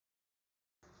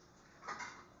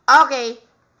Okay,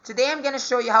 today I'm gonna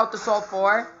show you how to solve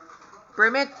for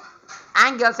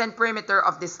angles and perimeter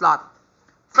of this slot.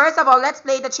 First of all, let's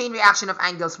play the chain reaction of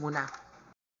angles muna.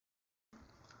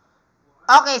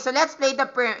 Okay, so let's play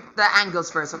the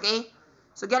angles first, okay?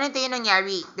 So ganito yung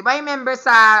nangyari. Di ba remember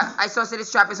sa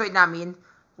isosceles trapezoid namin,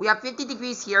 we have 50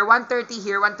 degrees here, 130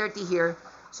 here, 130 here.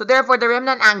 So therefore, the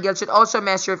remnant angle should also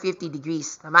measure 50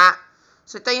 degrees. Tama?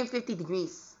 So ito yung 50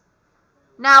 degrees.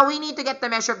 Now, we need to get the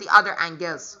measure of the other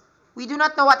angles. We do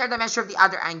not know what are the measure of the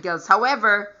other angles.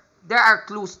 However, there are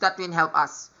clues that will help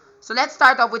us. So let's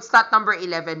start off with slot number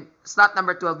 11, slot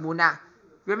number 12 muna.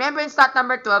 Remember in slot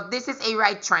number 12, this is a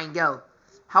right triangle.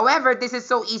 However, this is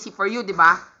so easy for you, di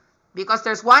ba? Because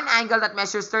there's one angle that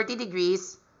measures 30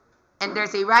 degrees, and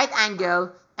there's a right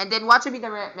angle, and then what should be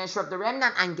the measure of the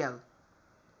remnant angle?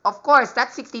 Of course,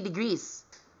 that's 60 degrees.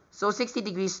 So 60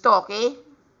 degrees to, okay?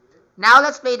 Now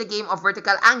let's play the game of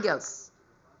vertical angles.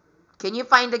 Can you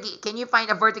find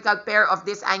a vertical pair of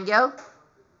this angle?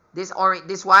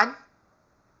 This one?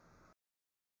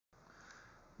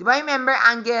 Do you remember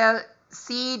angle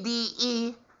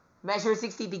CDE measures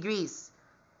 60 degrees?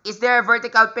 Is there a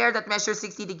vertical pair that measures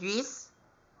 60 degrees?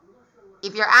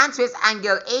 If your answer is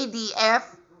angle ADF,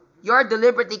 you're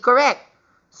deliberately correct.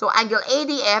 So angle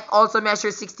ADF also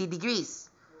measures 60 degrees.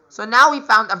 So now we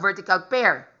found a vertical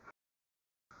pair.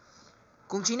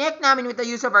 Kung chinek namin with the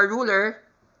use of our ruler,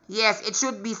 yes, it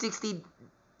should be 60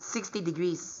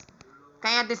 degrees.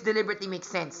 Kaya this deliberately makes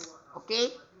sense.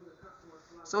 Okay?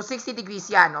 So 60 degrees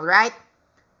yan, alright?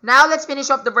 Now let's finish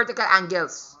off the vertical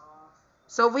angles.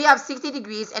 So we have 60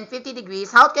 degrees and 50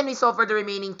 degrees. How can we solve for the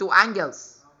remaining two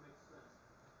angles?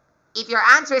 If your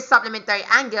answer is supplementary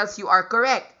angles, you are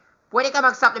correct. Pwede ka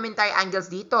mag-supplementary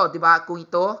angles dito, di ba? Kung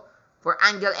ito, for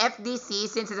angle FDC,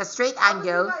 since it's a straight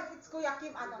angle,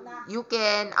 you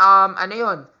can,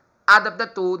 add up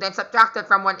the two, then subtract it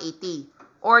from 180.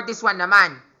 Or this one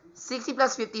naman, 60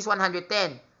 plus 50 is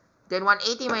 110. Then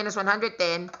 180 minus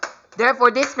 110.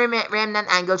 Therefore, this remnant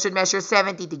angle should measure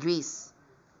 70 degrees.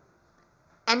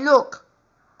 And look,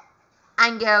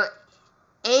 angle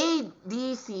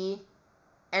ADC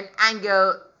and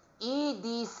angle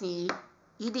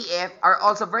EDF are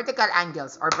also vertical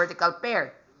angles or vertical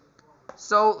pair.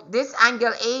 So this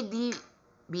angle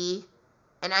ADB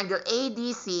and angle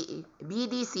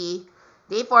BDC,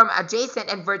 they form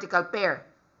adjacent and vertical pair.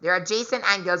 They are adjacent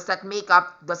angles that make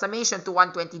up the summation to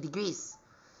 120 degrees.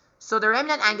 So the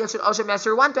remnant angle should also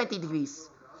measure 120 degrees.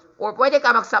 Or pwede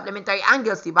ka mag-supplementary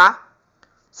angles, diba?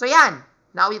 So yan,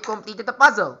 now we've completed the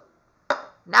puzzle.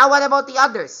 Now what about the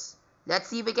others? Let's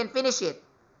see if we can finish it.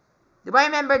 Diba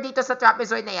remember dito sa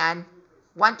trapezoid na yan,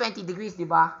 120 degrees,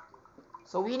 diba?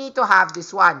 So we need to have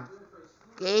this one.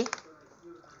 Okay?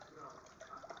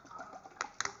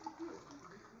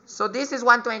 So this is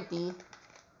 120.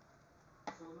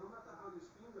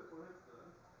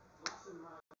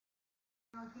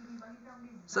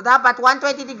 So dapat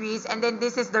 120 degrees and then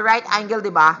this is the right angle,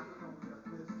 diba?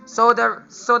 So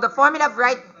the formula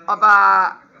of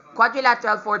a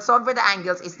quadrilateral for solve for the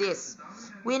angles is this.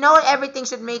 We know everything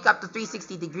should make up to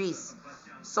 360 degrees.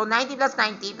 So 90 plus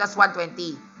 90 plus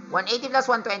 120. 180 plus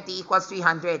 120 equals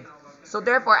 300. So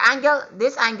therefore,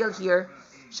 this angle here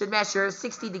should measure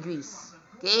 60 degrees.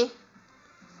 Okay?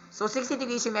 So 60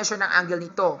 degrees yung measure ng angle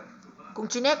nito. Kung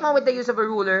chinek mo with the use of a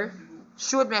ruler,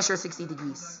 should measure 60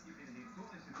 degrees.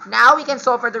 Now we can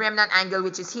solve for the remnant angle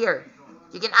which is here.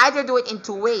 You can either do it in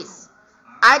two ways.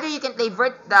 Either you can play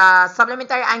the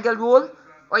supplementary angle rule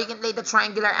or you can play the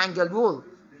triangular angle rule.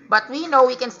 But we know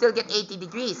we can still get 80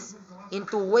 degrees in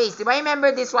two ways. Diba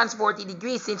remember this one's 40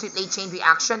 degrees since we play chain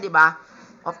reaction, diba,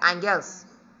 of angles.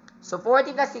 So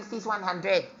 40 plus 60 is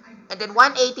 100. And then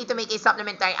 180 to make a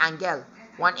supplementary angle.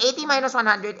 180 minus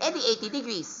 100, edi 80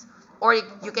 degrees. Or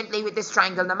you can play with this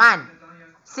triangle naman.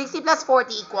 60 plus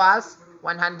 40 equals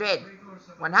 100.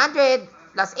 100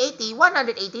 plus 80,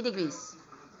 180 degrees.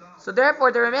 So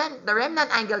therefore, the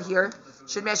remnant angle here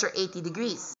should measure 80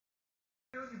 degrees.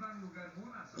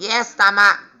 Yes,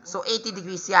 tama. So 80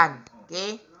 degrees yan.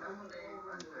 Okay?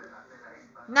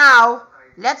 Now,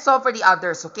 let's solve for the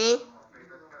others, okay?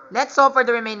 Let's solve for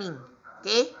the remaining.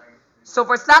 Okay? So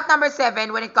for slot number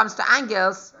 7, when it comes to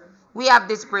angles, we have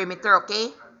this perimeter,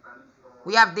 okay?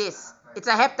 We have this. It's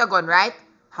a heptagon, right?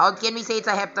 How can we say it's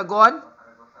a heptagon?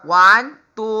 1,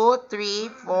 2, 3,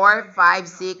 4, 5,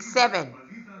 6, 7.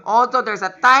 Although there's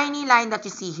a tiny line that you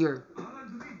see here.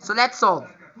 So let's solve.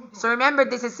 So remember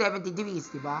this is 70 degrees,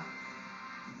 diba?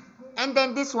 And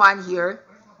then this one here,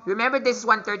 remember this is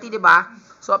 130, diba?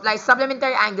 So apply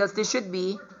supplementary angles, this should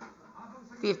be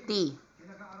 50.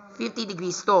 50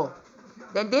 degrees to.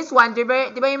 Then this one,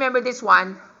 diba remember this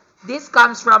one? This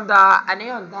comes from the, ano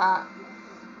yun,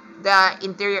 the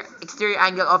exterior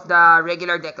angle of the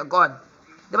regular decagon.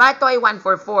 Diba ito ay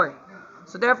 144.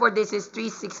 So therefore, this is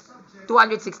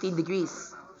 216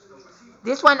 degrees.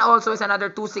 This one also is another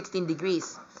 216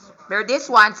 degrees. Pero this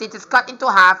one, since it's cut into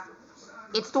half,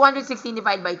 it's 216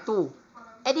 divided by 2.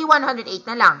 E di 108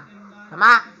 na lang.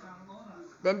 Tama?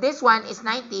 Then this one is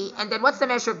 90. And then what's the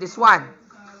measure of this one?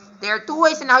 There are two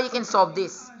ways in how you can solve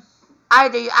this.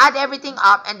 Either you add everything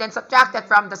up and then subtract that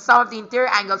from the sum of the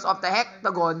interior angles of the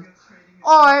heptagon,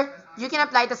 or you can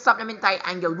apply the supplementary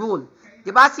angle rule.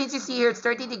 Diba? Since you see here it's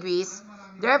 30 degrees,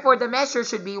 therefore the measure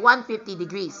should be 150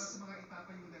 degrees.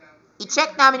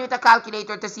 I-check namin with a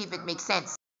calculator to see if it makes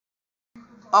sense.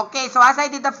 Okay, so as I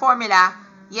did the formula,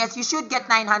 yes, you should get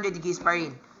 900 degrees pa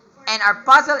rin. And our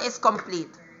puzzle is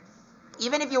complete.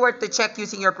 Even if you were to check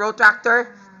using your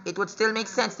protractor, it would still make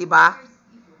sense, diba?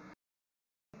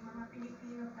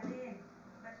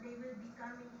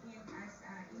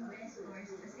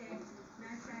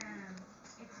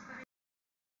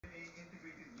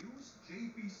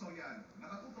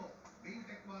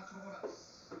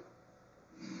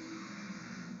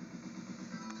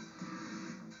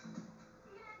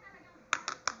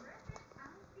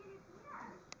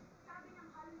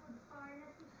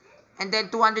 And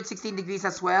then 216 degrees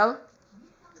as well.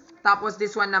 Tapos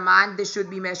this one naman, this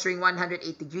should be measuring 108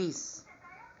 degrees.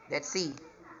 Let's see.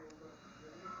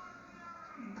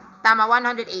 Tama,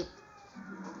 108.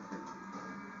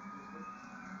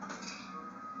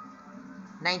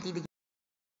 90 degrees.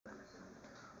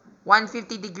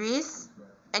 150 degrees.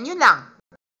 And yun lang.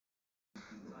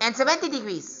 And 70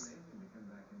 degrees.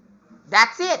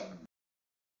 That's it.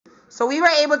 So we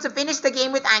were able to finish the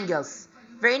game with angles.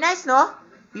 Very nice, no?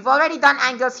 We've already done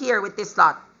angles here with this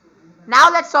slot.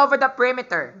 Now let's solve for the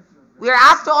perimeter. We are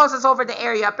asked to also solve for the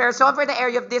area, pero solve for the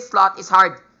area of this slot is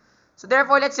hard. So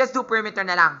therefore, let's just do perimeter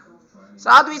na lang.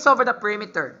 So how do we solve for the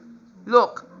perimeter?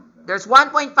 Look, there's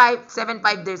 1.575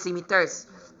 decimeters.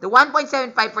 The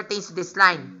 1.75 pertains to this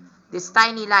line, this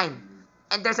tiny line.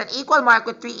 And there's an equal mark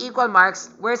with 3 equal marks.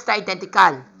 Where's the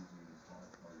identical?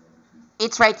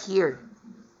 It's right here.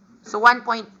 So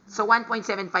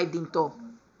 1.75 din to.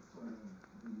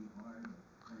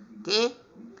 Okay?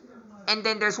 And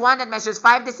then there's one that measures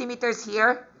 5 decimeters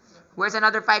here. Where's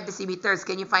another 5 decimeters?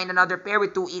 Can you find another pair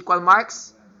with 2 equal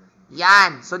marks?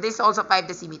 Yan. So this is also 5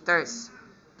 decimeters.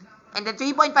 And then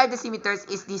 3.5 decimeters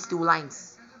is these two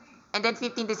lines. And then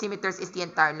 15 decimeters is the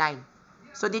entire line.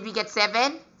 So did we get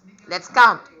 7? Let's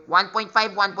count. 1.5,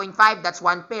 1.5, that's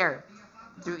one pair.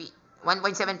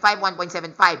 1.75,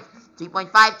 1.75.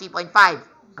 3.5, 3.5,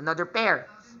 another pair.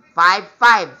 5,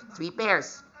 5, 3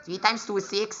 pairs. 3 times 2 is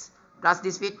 6, plus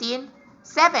this 15,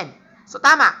 7. So,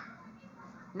 tama.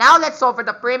 Now, let's solve for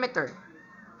the perimeter.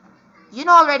 You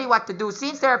know already what to do.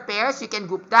 Since there are pairs, you can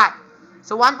group that.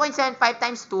 So, 1.75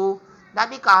 times 2, that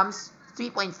becomes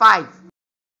 3.5.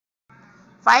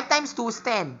 5 times 2 is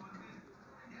 10.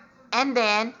 And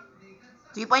then,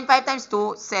 3.5 times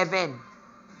 2, 7.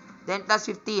 Then, plus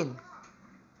 15.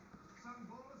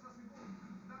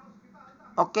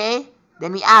 Okay?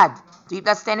 Then we add. 3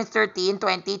 plus 10 is 13,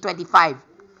 20, 25.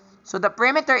 So the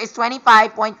perimeter is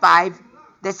 25.5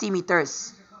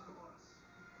 decimeters.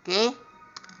 Okay?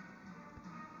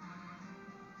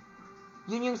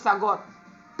 Yun yung sagot.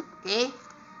 Okay?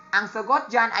 Ang sagot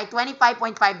dyan ay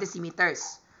 25.5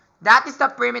 decimeters. That is the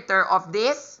perimeter of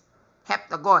this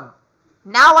heptagon.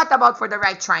 Now what about for the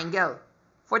right triangle?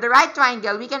 For the right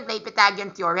triangle, we can play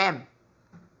Pythagorean theorem.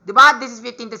 Diba? This is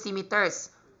 15 decimeters.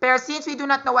 Pero since we do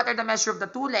not know what are the measure of the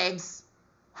two legs,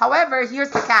 however, here's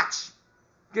the catch.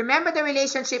 Remember the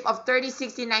relationship of 30,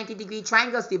 60, 90 degree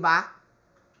triangles, diba?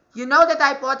 You know that the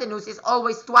hypotenuse is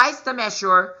always twice the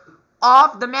measure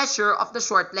of the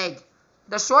short leg.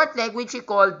 The short leg which we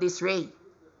call this ray.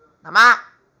 Tama?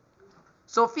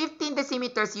 So, 15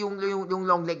 decimeters yung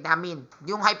long leg namin.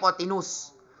 Yung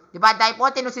hypotenuse. Diba? The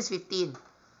hypotenuse is 15.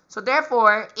 So,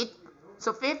 therefore,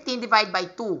 15 divided by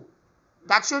 2.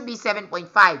 That should be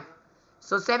 7.5.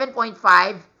 So,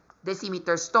 7.5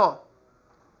 decimeters to.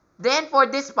 Then, for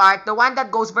this part, the one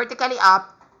that goes vertically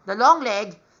up, the long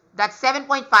leg, that's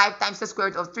 7.5 times the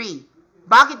square root of 3.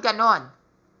 Bakit ganon?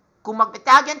 Kung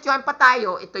mag-Pythagorean theorem pa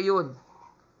tayo, ito yun.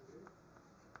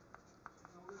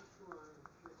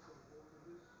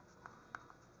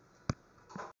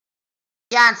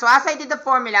 Yan. So, as I did the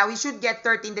formula, we should get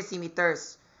 13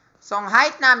 decimeters. So, ang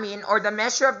height namin, or the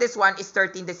measure of this one, is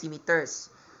 13 decimeters.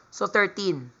 So,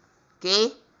 13.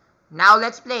 Okay? Now,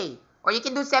 let's play. Or you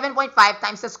can do 7.5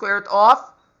 times the square root of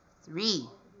 3.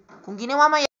 Kung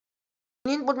ginawa mo yan,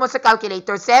 input mo sa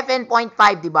calculator, 7.5,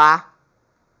 diba?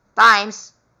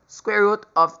 Times square root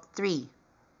of 3.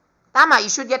 Tama, you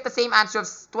should get the same answer of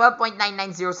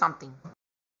 12.990 something.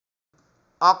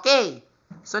 Okay,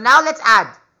 so now let's add.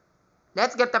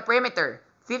 Let's get the perimeter.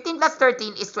 15 plus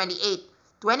 13 is 28.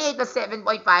 28 plus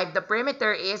 7.5, the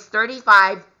perimeter is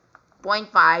 35.5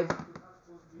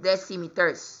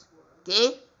 decimeters.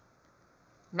 Okay?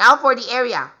 Now for the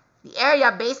area. The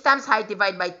area, base times height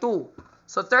divided by 2.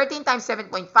 So 13 times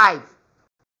 7.5.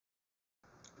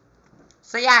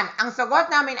 So yan, ang sagot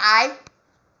namin ay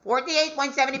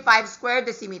 48.75 square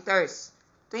decimeters.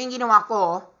 Ito yung ginawa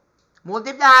ko.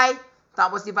 Multiply,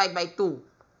 tapos divide by 2.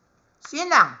 So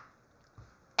yun lang.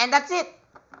 And that's it.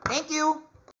 Thank you.